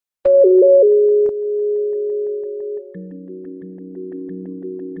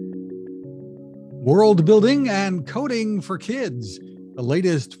World building and coding for kids. The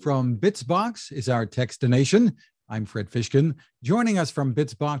latest from Bitsbox is our Techstination. I'm Fred Fishkin. Joining us from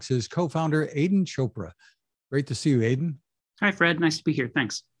Bitsbox is co-founder Aidan Chopra. Great to see you, Aidan. Hi, Fred. Nice to be here.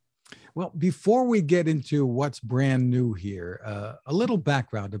 Thanks. Well, before we get into what's brand new here, a little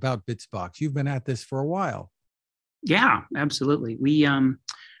background about Bitsbox. You've been at this for a while. Yeah, absolutely. We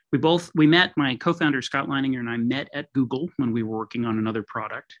met, my co-founder Scott Leininger and I met at Google when we were working on another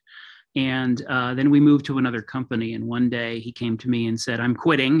product. And then we moved to another company. And one day he came to me and said, "I'm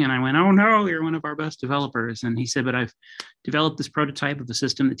quitting." And I went, "Oh no, you're one of our best developers." And he said, "But I've developed this prototype of a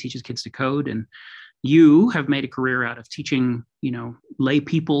system that teaches kids to code. And you have made a career out of teaching, lay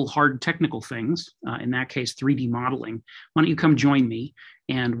people hard technical things. In that case, 3D modeling. Why don't you come join me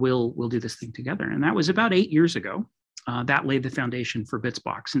and we'll do this thing together?" And that was about 8 years ago. That laid the foundation for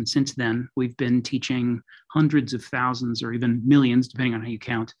Bitsbox. And since then, we've been teaching hundreds of thousands or even millions, depending on how you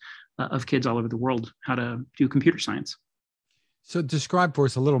count, of kids all over the world how to do computer science. So describe for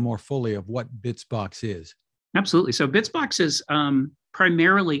us a little more fully of what Bitsbox is. Absolutely. So Bitsbox is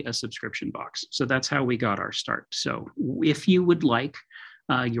primarily a subscription box. So that's how we got our start. So if you would like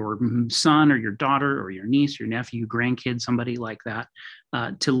your son or your daughter or your niece, your nephew, grandkid, somebody like that,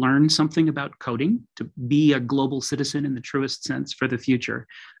 to learn something about coding, to be a global citizen in the truest sense for the future,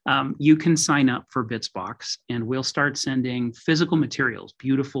 you can sign up for Bitsbox and we'll start sending physical materials,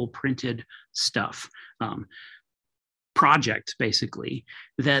 beautiful printed stuff, projects basically,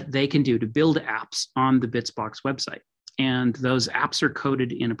 that they can do to build apps on the Bitsbox website. And those apps are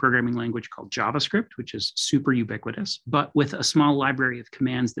coded in a programming language called JavaScript, which is super ubiquitous, but with a small library of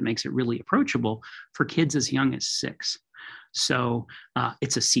commands that makes it really approachable for kids as young as 6. So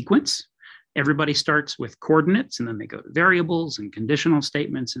it's a sequence. Everybody starts with coordinates, and then they go to variables and conditional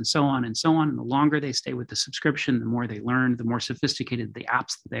statements and so on and so on. And the longer they stay with the subscription, the more they learn, the more sophisticated the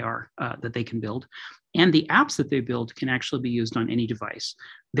apps that they are, that they can build. And the apps that they build can actually be used on any device.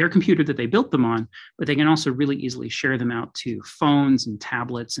 Their computer that they built them on, but they can also really easily share them out to phones and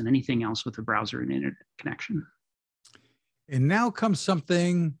tablets and anything else with a browser and internet connection. And now comes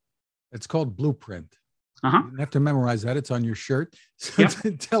something that's called Bluprint. You don't have to memorize that. It's on your shirt. So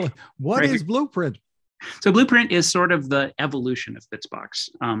Yep. Tell us, what is Bluprint? So Bluprint is sort of the evolution of Bitsbox.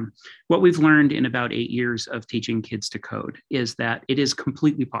 What we've learned in about 8 years of teaching kids to code is that it is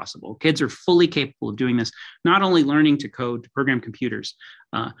completely possible. Kids are fully capable of doing this, not only learning to code, to program computers,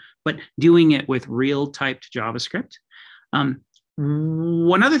 but doing it with real typed JavaScript.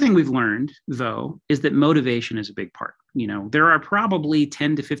 One other thing we've learned, though, is that motivation is a big part. There are probably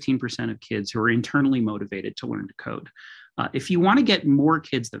 10 to 15% of kids who are internally motivated to learn to code. If you want to get more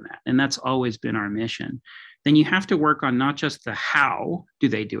kids than that, and that's always been our mission, then you have to work on not just the how do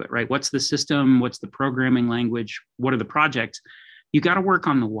they do it, right? What's the system? What's the programming language? What are the projects? You got to work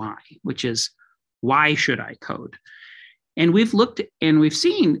on the why, which is, why should I code? And we've looked and we've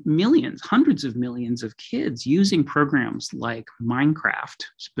seen millions, hundreds of millions of kids using programs like Minecraft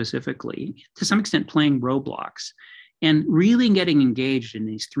specifically, to some extent playing Roblox, and really getting engaged in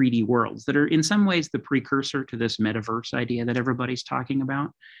these 3D worlds that are in some ways the precursor to this metaverse idea that everybody's talking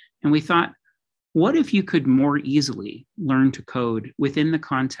about. And we thought, what if you could more easily learn to code within the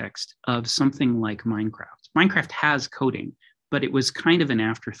context of something like Minecraft? Minecraft has coding, but it was kind of an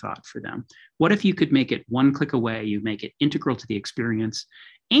afterthought for them. What if you could make it one click away, you make it integral to the experience,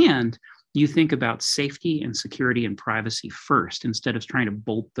 and you think about safety and security and privacy first, instead of trying to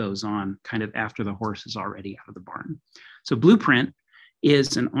bolt those on kind of after the horse is already out of the barn. So Bluprint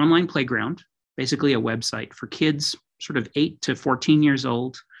is an online playground, basically a website for kids sort of 8 to 14 years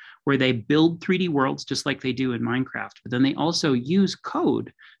old, where they build 3D worlds just like they do in Minecraft, but then they also use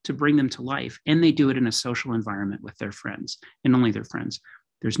code to bring them to life. And they do it in a social environment with their friends and only their friends.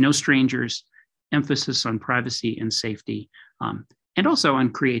 There's no strangers, emphasis on privacy and safety, and also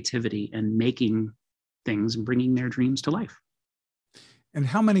on creativity and making things and bringing their dreams to life. And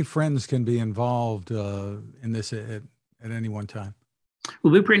how many friends can be involved in this at any one time?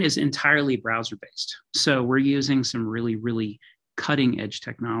 Well, Bluprint is entirely browser-based. So we're using some really, really cutting-edge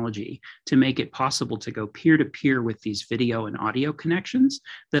technology to make it possible to go peer-to-peer with these video and audio connections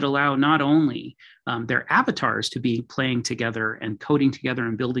that allow not only their avatars to be playing together and coding together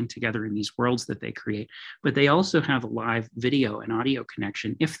and building together in these worlds that they create, but they also have a live video and audio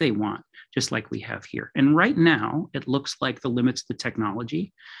connection if they want, just like we have here. And right now, it looks like the limits of the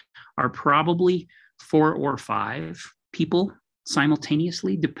technology are probably 4 or 5 people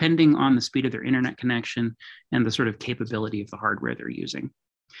simultaneously, depending on the speed of their internet connection and the sort of capability of the hardware they're using.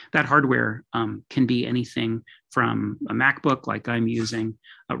 That hardware can be anything from a MacBook like I'm using,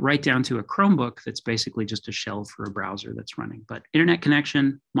 right down to a Chromebook that's basically just a shell for a browser that's running. But internet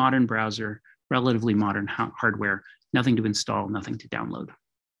connection, modern browser, relatively modern hardware, nothing to install, nothing to download.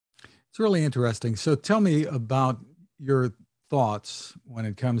 It's really interesting. So tell me about your thoughts when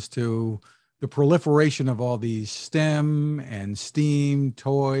it comes to the proliferation of all these STEM and STEAM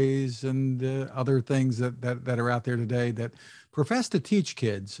toys and other things that are out there today that profess to teach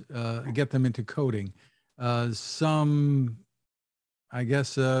kids, get them into coding. Some, I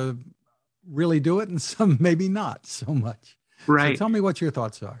guess, really do it, and some maybe not so much. Right. So tell me what your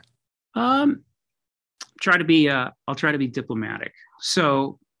thoughts are. I'll try to be diplomatic.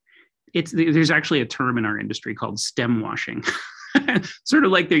 So there's actually a term in our industry called STEM washing. Sort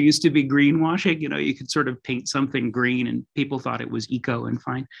of like there used to be greenwashing. You could sort of paint something green and people thought it was eco and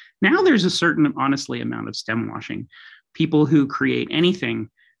fine. Now there's a certain, honestly, amount of STEM washing. People who create anything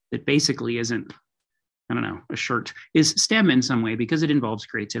that basically isn't, I don't know, a shirt, is STEM in some way because it involves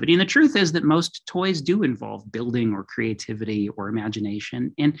creativity. And the truth is that most toys do involve building or creativity or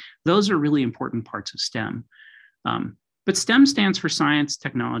imagination. And those are really important parts of STEM. But STEM stands for science,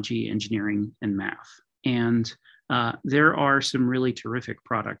 technology, engineering, and math. And there are some really terrific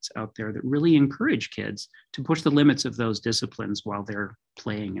products out there that really encourage kids to push the limits of those disciplines while they're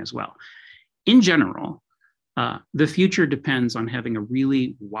playing as well. In general, the future depends on having a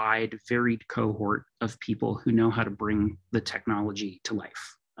really wide, varied cohort of people who know how to bring the technology to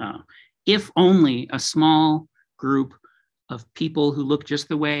life. If only a small group of people who look just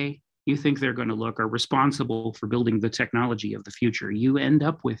the way you think they're going to look are responsible for building the technology of the future, you end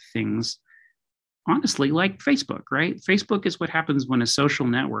up with things, honestly, like Facebook, right? Facebook is what happens when a social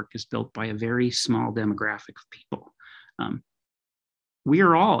network is built by a very small demographic of people. We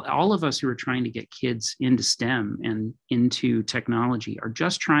are all of us who are trying to get kids into STEM and into technology are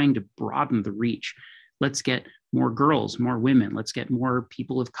just trying to broaden the reach. Let's get more girls, more women. Let's get more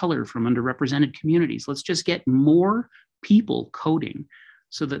people of color from underrepresented communities. Let's just get more people coding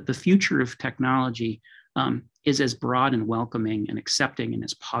so that the future of technology is as broad and welcoming and accepting and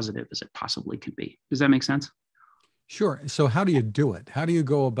as positive as it possibly can be. Does that make sense? Sure. So how do you do it? How do you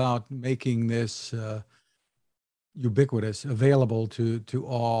go about making this ubiquitous, available to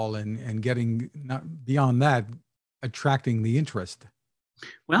all, and getting, not beyond that, attracting the interest?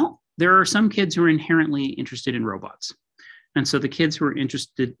 Well, there are some kids who are inherently interested in robots. And so the kids who are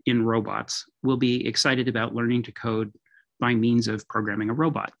interested in robots will be excited about learning to code by means of programming a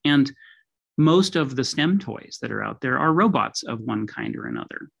robot. And most of the STEM toys that are out there are robots of one kind or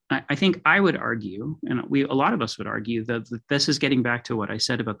another. I think I would argue, and a lot of us would argue, that this is getting back to what I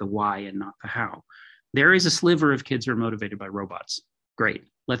said about the why and not the how. There is a sliver of kids who are motivated by robots. Great,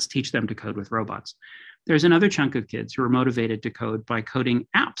 let's teach them to code with robots. There's another chunk of kids who are motivated to code by coding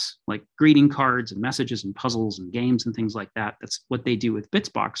apps like greeting cards and messages and puzzles and games and things like that. That's what they do with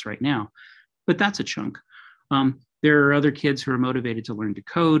Bitsbox right now. But that's a chunk. There are other kids who are motivated to learn to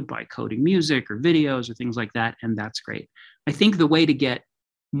code by coding music or videos or things like that, and that's great. I think the way to get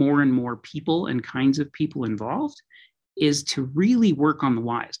more and more people and kinds of people involved is to really work on the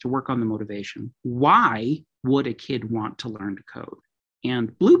whys, to work on the motivation. Why would a kid want to learn to code?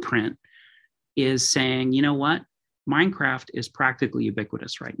 And Bluprint is saying, you know what? Minecraft is practically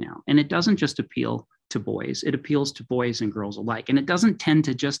ubiquitous right now. And it doesn't just appeal to boys, it appeals to boys and girls alike. And it doesn't tend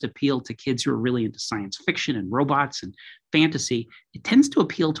to just appeal to kids who are really into science fiction and robots and fantasy. It tends to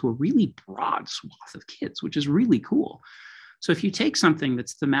appeal to a really broad swath of kids, which is really cool. So if you take something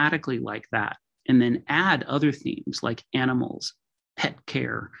that's thematically like that, and then add other themes like animals, pet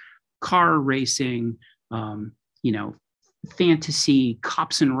care, car racing, fantasy,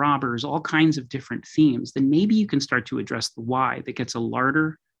 cops and robbers, all kinds of different themes, then maybe you can start to address the why that gets a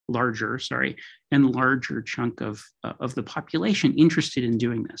larger chunk of the population interested in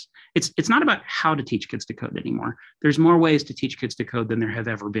doing this. It's not about how to teach kids to code anymore. There's more ways to teach kids to code than there have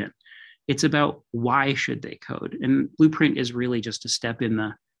ever been. It's about why should they code? And Bluprint is really just a step in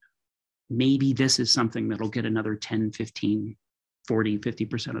the, maybe this is something that'll get another 10, 15, 40,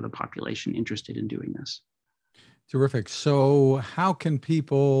 50% of the population interested in doing this. Terrific. So how can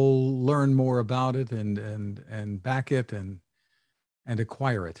people learn more about it and back it and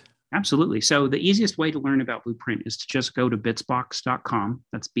acquire it? Absolutely. So the easiest way to learn about Bluprint is to just go to bitsbox.com.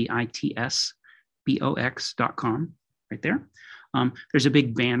 That's bitsbox.com right there. There's a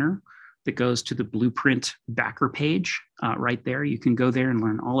big banner that goes to the Bluprint backer page right there. You can go there and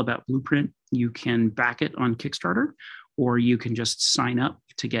learn all about Bluprint. You can back it on Kickstarter, or you can just sign up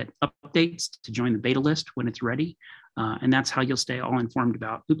to get updates, to join the beta list when it's ready. And that's how you'll stay all informed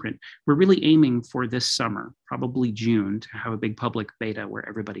about Bluprint. We're really aiming for this summer, probably June, to have a big public beta where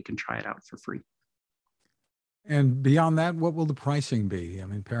everybody can try it out for free. And beyond that, what will the pricing be? I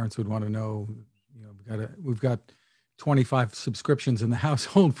mean, parents would want to know, we've got 25 subscriptions in the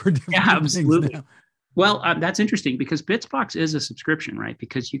household for different absolutely. things now. Well, that's interesting because Bitsbox is a subscription, right?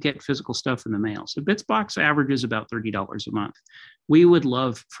 Because you get physical stuff in the mail. So Bitsbox averages about $30 a month. We would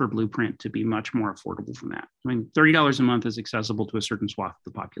love for Bluprint to be much more affordable than that. I mean, $30 a month is accessible to a certain swath of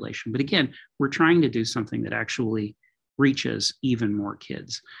the population. But again, we're trying to do something that actually reaches even more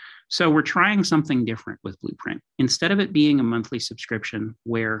kids. So we're trying something different with Bluprint. Instead of it being a monthly subscription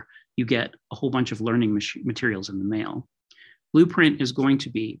where you get a whole bunch of learning materials in the mail, Bluprint is going to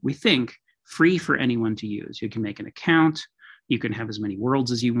be, we think, free for anyone to use. You can make an account. You can have as many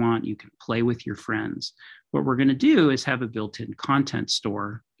worlds as you want. You can play with your friends. What we're going to do is have a built-in content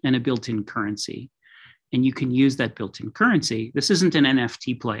store and a built-in currency. And you can use that built-in currency. This isn't an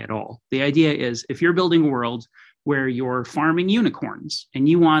NFT play at all. The idea is if you're building a world where you're farming unicorns and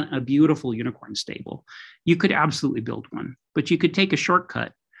you want a beautiful unicorn stable, you could absolutely build one. But you could take a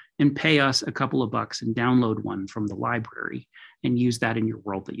shortcut and pay us a couple of bucks and download one from the library and use that in your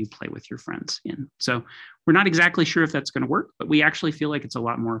world that you play with your friends in. So we're not exactly sure if that's going to work, but we actually feel like it's a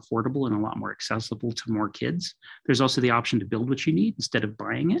lot more affordable and a lot more accessible to more kids. There's also the option to build what you need instead of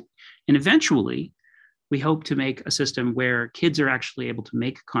buying it. And eventually, we hope to make a system where kids are actually able to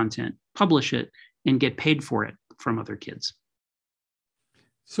make content, publish it, and get paid for it from other kids.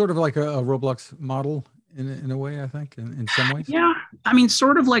 Sort of like a Roblox model in a way, I think, in some ways. Yeah, I mean,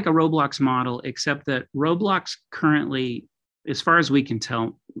 sort of like a Roblox model, except that Roblox currently, as far as we can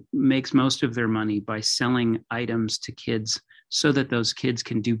tell, makes most of their money by selling items to kids so that those kids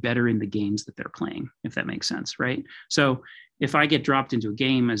can do better in the games that they're playing, if that makes sense, right? So if I get dropped into a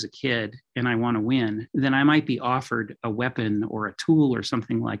game as a kid and I want to win, then I might be offered a weapon or a tool or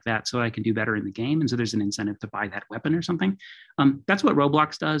something like that so I can do better in the game. And so there's an incentive to buy that weapon or something. That's what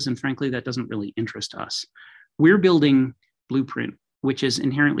Roblox does. And frankly, that doesn't really interest us. We're building Bluprint, which is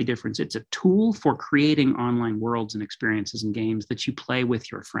inherently different. It's a tool for creating online worlds and experiences and games that you play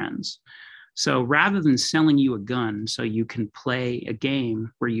with your friends. So rather than selling you a gun so you can play a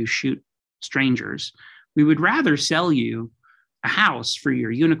game where you shoot strangers, we would rather sell you a house for your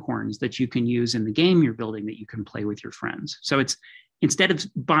unicorns that you can use in the game you're building that you can play with your friends. So it's instead of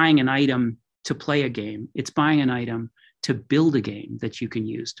buying an item to play a game, it's buying an item to build a game that you can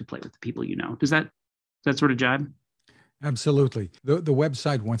use to play with the people you know. Does that sort of jibe? Absolutely. The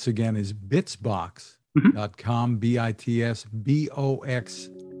website, once again, is bitsbox.com,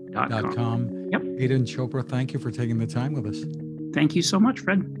 bitsbox.com. Yep. Aidan Chopra, thank you for taking the time with us. Thank you so much,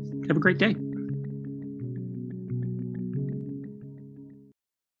 Fred. Have a great day.